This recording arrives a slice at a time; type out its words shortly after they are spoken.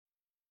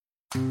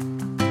Welcome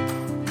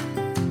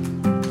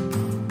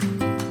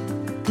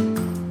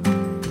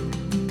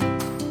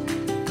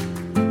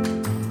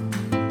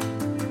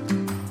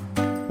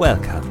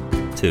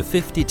to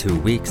 52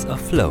 Weeks of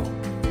Flow.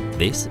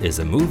 This is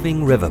a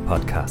moving river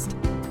podcast,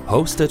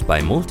 hosted by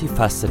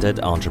multifaceted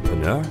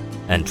entrepreneur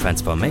and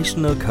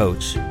transformational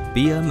coach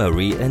Bea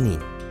Marie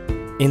Anin.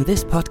 In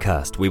this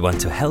podcast, we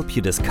want to help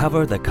you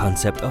discover the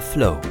concept of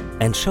flow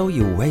and show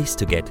you ways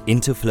to get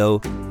into flow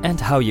and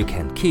how you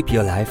can keep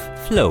your life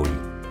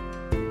flowy.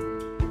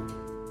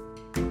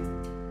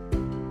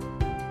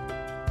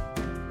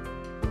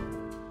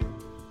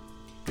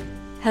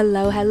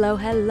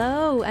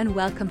 Hello, and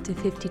welcome to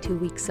 52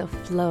 Weeks of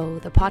Flow,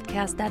 the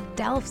podcast that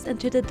delves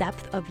into the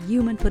depth of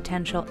human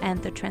potential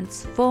and the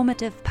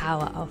transformative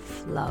power of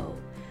flow.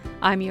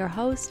 I'm your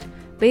host,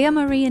 Bea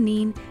Marie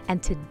Anin,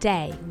 and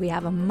today we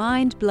have a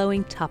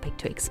mind-blowing topic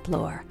to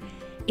explore: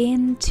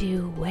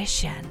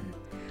 intuition.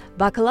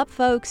 Buckle up,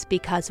 folks,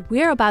 because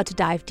we're about to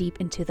dive deep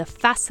into the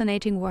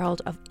fascinating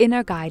world of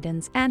inner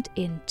guidance and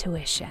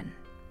intuition.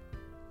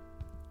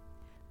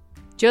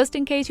 Just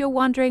in case you're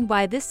wondering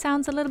why this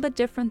sounds a little bit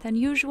different than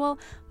usual,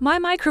 my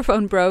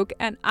microphone broke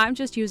and I'm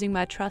just using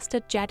my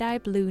trusted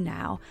Jedi Blue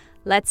now.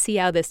 Let's see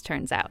how this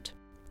turns out.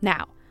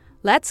 Now,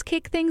 let's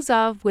kick things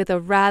off with a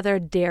rather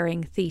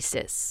daring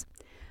thesis.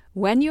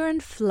 When you're in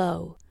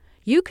flow,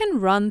 you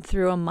can run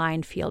through a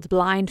minefield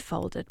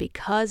blindfolded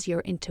because your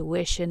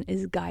intuition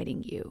is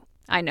guiding you.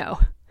 I know,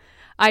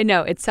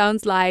 it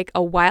sounds like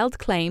a wild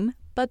claim,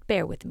 but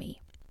bear with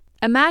me.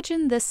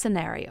 Imagine this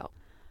scenario.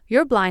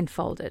 You're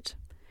blindfolded,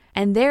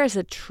 and there's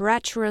a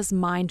treacherous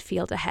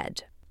minefield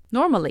ahead.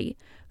 Normally,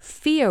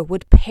 fear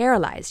would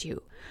paralyze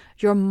you.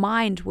 Your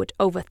mind would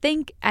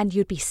overthink and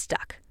you'd be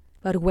stuck.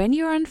 But when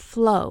you're in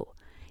flow,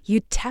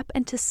 you tap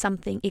into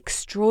something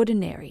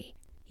extraordinary,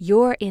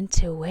 your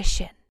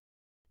intuition.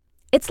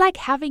 It's like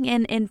having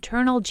an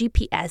internal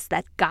GPS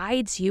that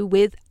guides you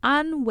with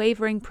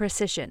unwavering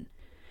precision.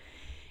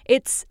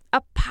 It's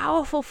a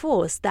powerful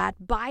force that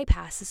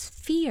bypasses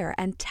fear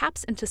and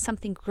taps into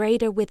something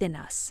greater within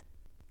us.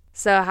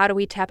 So how do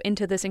we tap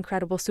into this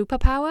incredible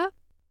superpower?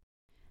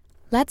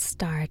 Let's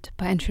start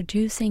by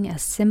introducing a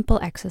simple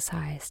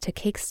exercise to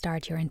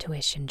kickstart your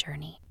intuition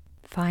journey.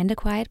 Find a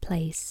quiet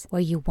place where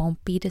you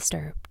won't be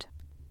disturbed.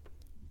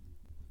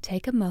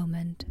 Take a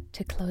moment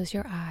to close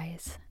your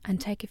eyes and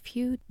take a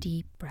few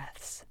deep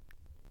breaths.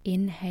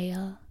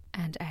 Inhale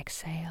and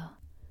exhale.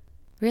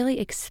 Really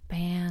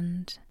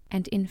expand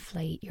and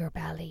inflate your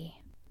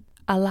belly,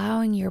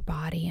 allowing your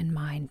body and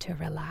mind to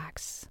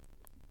relax.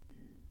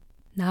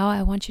 Now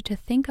I want you to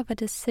think of a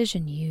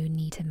decision you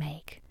need to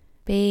make.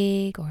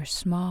 Big or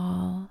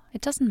small,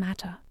 it doesn't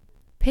matter.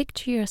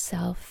 Picture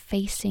yourself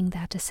facing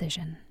that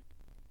decision.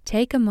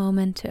 Take a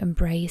moment to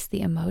embrace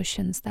the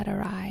emotions that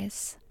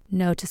arise.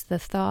 Notice the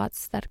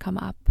thoughts that come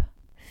up.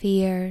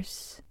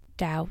 Fears,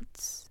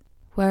 doubts,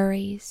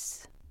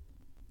 worries.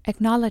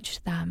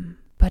 Acknowledge them,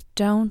 but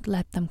don't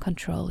let them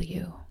control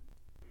you.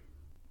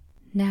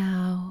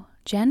 Now,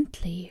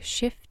 gently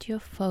shift your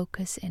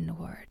focus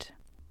inward.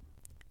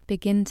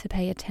 Begin to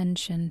pay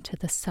attention to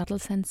the subtle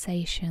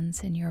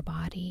sensations in your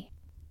body.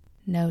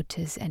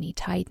 Notice any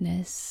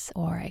tightness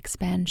or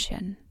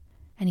expansion,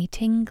 any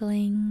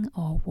tingling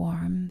or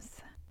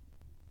warmth.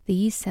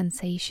 These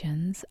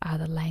sensations are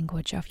the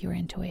language of your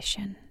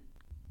intuition.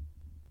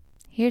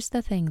 Here's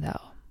the thing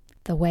though,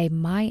 the way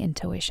my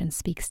intuition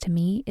speaks to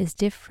me is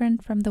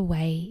different from the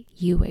way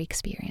you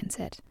experience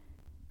it.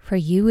 For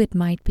you, it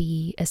might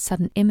be a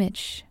sudden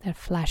image that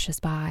flashes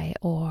by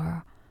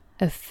or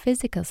a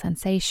physical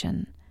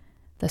sensation,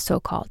 the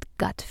so-called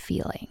gut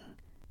feeling.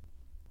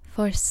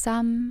 For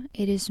some,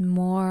 it is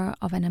more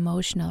of an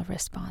emotional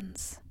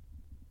response.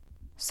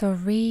 So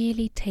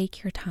really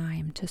take your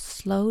time to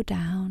slow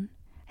down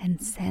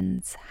and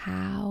sense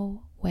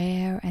how,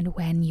 where, and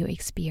when you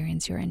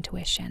experience your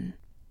intuition.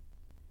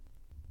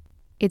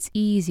 It's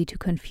easy to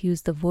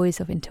confuse the voice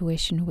of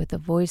intuition with the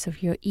voice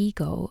of your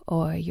ego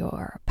or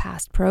your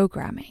past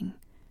programming.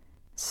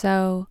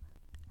 So,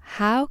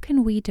 how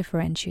can we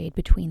differentiate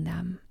between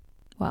them?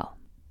 Well,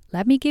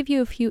 let me give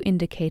you a few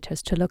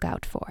indicators to look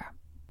out for.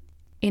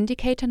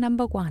 Indicator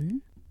number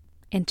 1,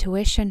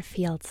 intuition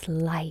feels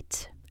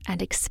light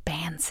and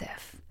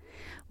expansive,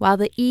 while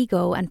the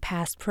ego and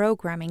past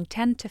programming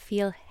tend to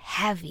feel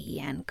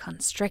heavy and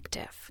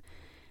constrictive.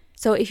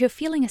 So if you're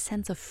feeling a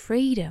sense of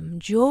freedom,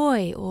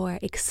 joy, or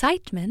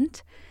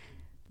excitement,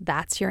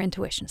 that's your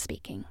intuition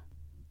speaking.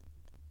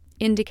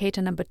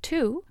 Indicator number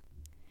 2,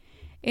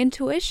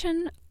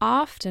 intuition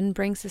often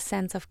brings a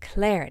sense of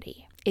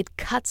clarity. It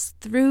cuts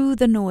through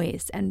the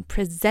noise and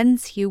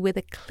presents you with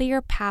a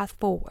clear path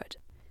forward.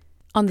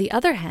 On the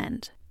other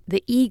hand,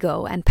 the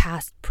ego and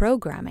past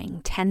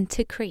programming tend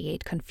to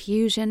create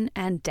confusion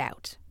and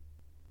doubt.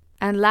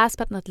 And last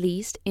but not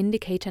least,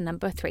 indicator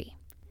number 3.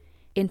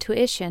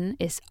 Intuition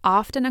is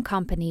often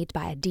accompanied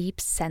by a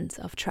deep sense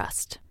of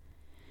trust.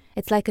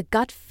 It's like a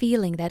gut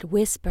feeling that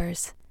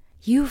whispers,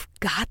 "You've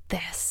got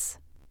this."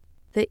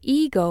 The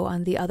ego,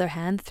 on the other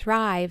hand,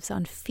 thrives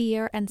on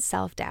fear and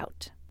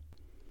self-doubt.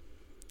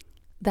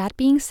 That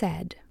being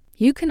said,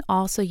 you can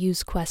also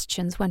use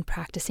questions when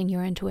practicing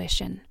your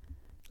intuition.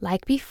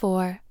 Like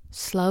before,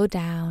 slow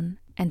down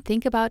and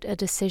think about a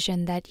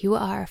decision that you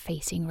are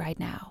facing right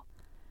now.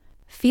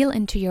 Feel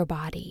into your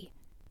body.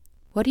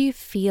 What do you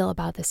feel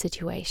about the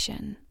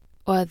situation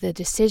or the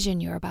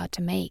decision you're about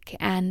to make?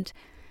 And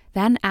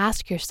then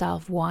ask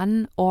yourself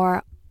one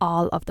or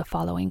all of the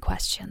following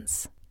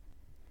questions.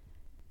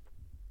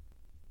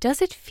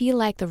 Does it feel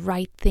like the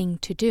right thing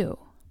to do?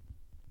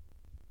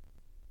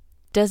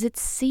 Does it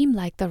seem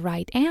like the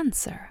right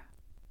answer?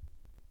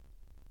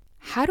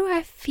 How do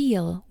I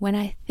feel when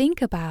I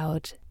think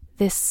about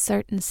this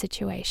certain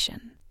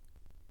situation?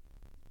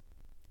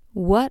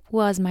 What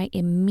was my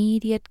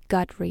immediate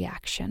gut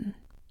reaction?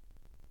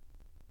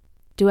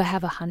 Do I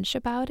have a hunch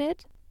about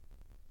it?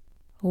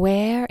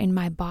 Where in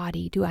my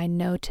body do I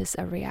notice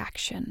a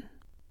reaction?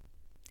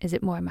 Is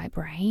it more in my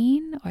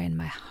brain or in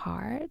my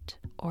heart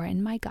or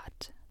in my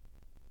gut?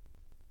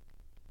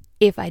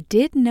 If I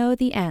did know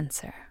the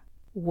answer,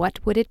 what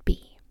would it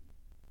be?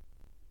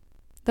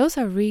 Those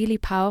are really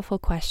powerful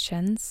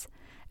questions,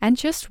 and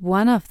just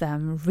one of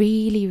them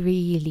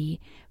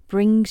really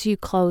brings you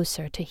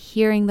closer to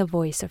hearing the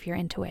voice of your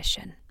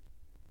intuition.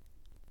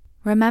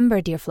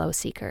 Remember, dear flow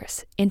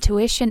seekers,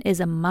 intuition is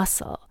a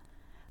muscle.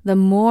 The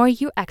more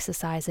you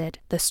exercise it,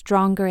 the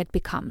stronger it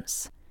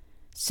becomes.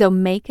 So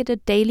make it a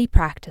daily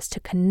practice to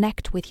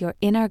connect with your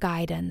inner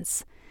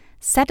guidance.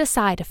 Set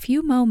aside a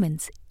few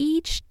moments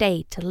each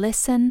day to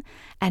listen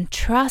and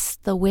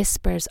trust the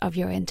whispers of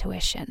your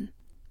intuition.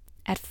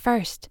 At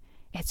first,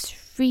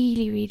 it's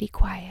really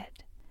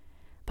quiet.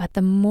 But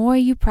the more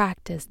you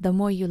practice, the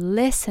more you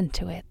listen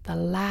to it, the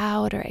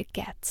louder it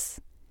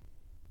gets.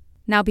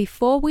 Now,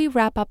 before we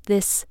wrap up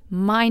this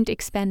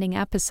mind-expanding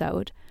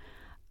episode,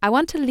 I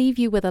want to leave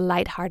you with a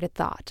lighthearted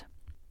thought.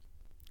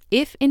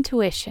 If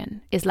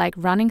intuition is like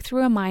running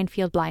through a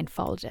minefield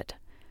blindfolded,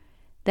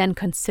 then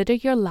consider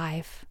your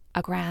life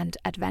a grand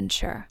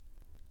adventure.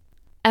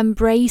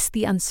 Embrace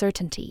the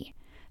uncertainty,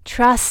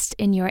 trust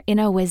in your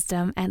inner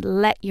wisdom, and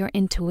let your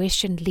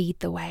intuition lead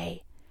the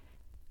way.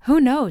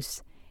 Who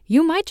knows?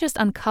 You might just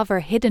uncover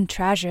hidden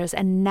treasures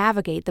and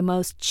navigate the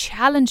most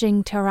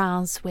challenging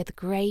terrains with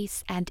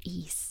grace and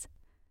ease.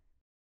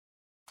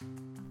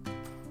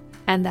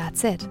 And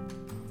that's it.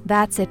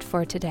 That's it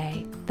for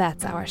today.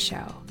 That's our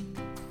show.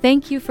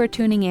 Thank you for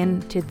tuning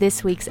in to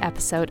this week's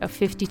episode of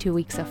 52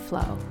 Weeks of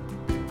Flow.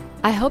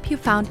 I hope you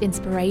found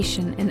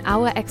inspiration in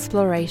our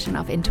exploration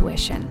of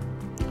intuition.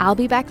 I'll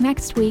be back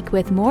next week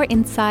with more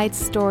insights,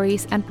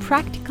 stories, and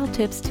practical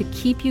tips to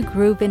keep you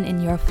grooving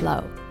in your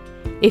flow.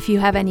 If you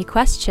have any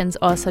questions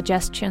or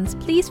suggestions,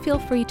 please feel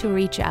free to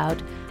reach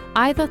out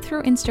either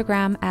through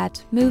Instagram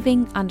at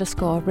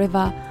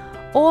moving_river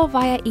or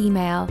via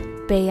email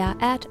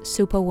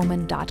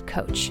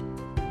bea@superwoman.coach.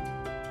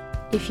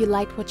 If you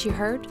liked what you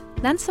heard,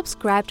 then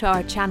subscribe to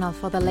our channel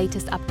for the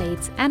latest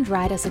updates and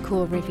write us a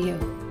cool review.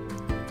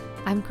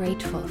 I'm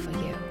grateful for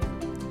you.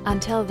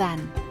 Until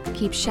then,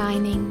 keep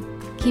shining,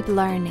 keep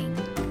learning,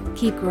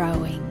 keep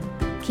growing,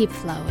 keep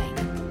flowing.